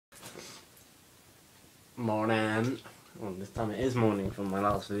Morning. Well, this time it is morning from my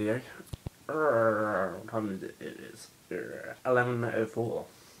last video. What time is it? It is 11:04.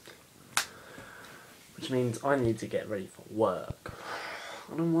 Which means I need to get ready for work.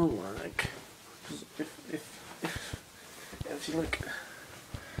 I don't want work. If you look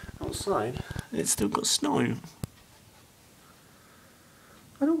outside, it's still got snow.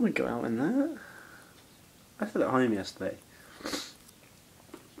 I don't want to go out in that. I stayed at home yesterday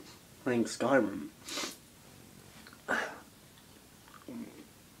playing Skyrim.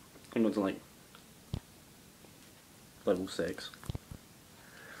 I got to like level 6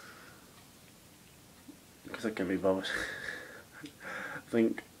 because I can't be bothered. I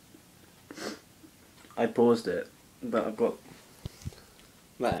think I paused it, but I've got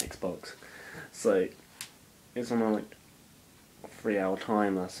that Xbox, so it's on a like 3-hour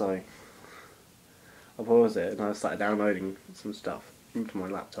timer. So I paused it and I started downloading some stuff into my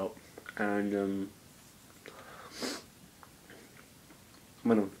laptop, and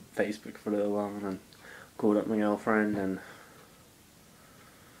went on Facebook for a little while, and then called up my girlfriend, and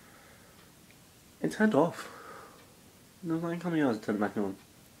it turned off. And I was like, how many hours to turn it back on?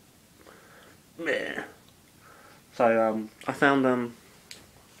 Yeah. So I found an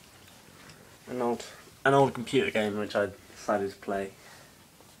old computer game which I decided to play.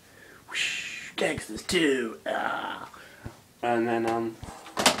 Whoosh, Gangsters 2. Ah. And then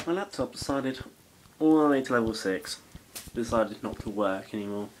my laptop decided all the way to level 6. Decided not to work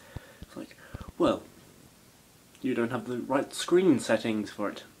anymore. It's like, well, you don't have the right screen settings for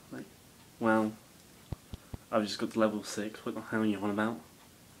it. Like, well, I've just got to level 6. What the hell are you on about?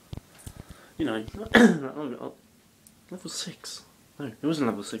 You know, level 6. No, it wasn't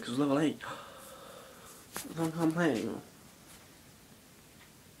level 6. It was level 8. I can't play anymore.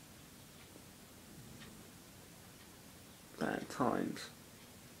 Bad times.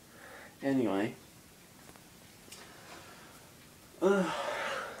 Anyway.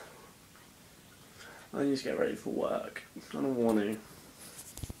 I need to get ready for work. I don't want to.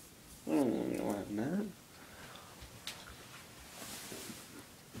 I don't want to go out now.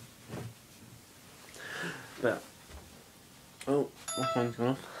 But, oh, my phone's gone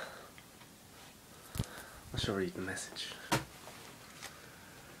off. I shall read the message.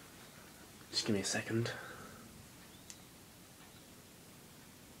 Just give me a second.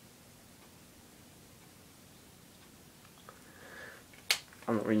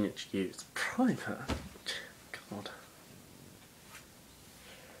 I'm not reading it to you, it's private. God.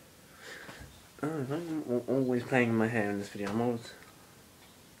 Oh, I'm always playing with my hair in this video. I'm always...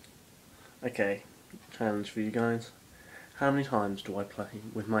 Okay, challenge for you guys. How many times do I play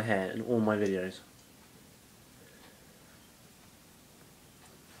with my hair in all my videos?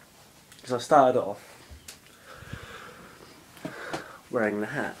 Because I started off wearing the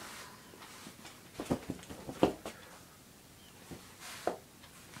hat.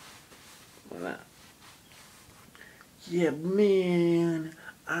 Like that. Yeah, man,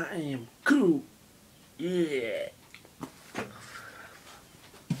 I am cool. Yeah.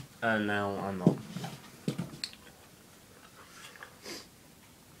 And now I'm not.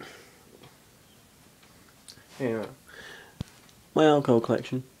 Yeah. My alcohol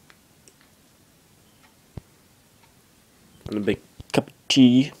collection. And a big cup of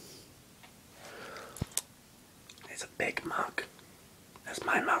tea. It's a big mug. That's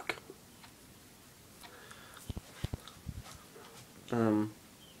my mug.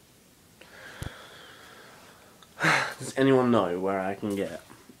 Does anyone know where I can get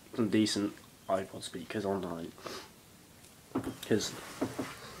some decent iPod speakers online? Because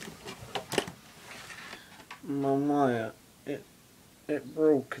my wire, it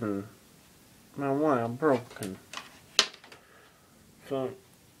broken. My wire broken. So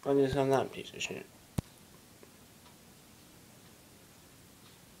I just have that piece of shit.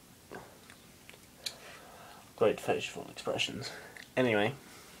 Great facial expressions. Anyway,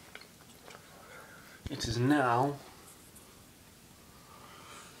 it is now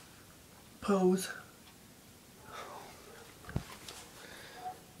pose.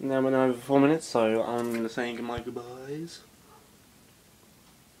 Now we're over 4 minutes, so I'm going to say my goodbyes.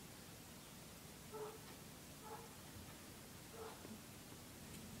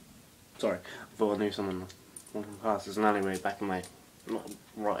 Sorry, I thought I knew someone walking past. There's an alleyway back in my, not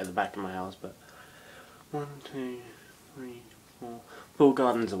right at the back of my house, but 1, 2, 3, 4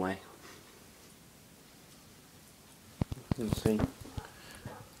 gardens away. Let's see.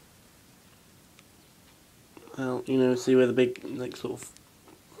 Well, you know, see where the big, like, sort of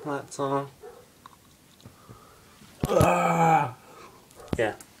flats are?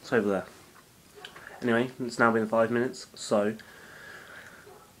 Yeah, it's over there. Anyway, it's now been 5 minutes, so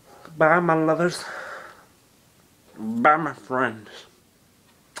goodbye, my lovers. by my friends.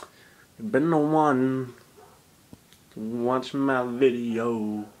 You've been the one to watch my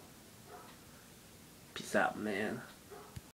video. Peace out, man.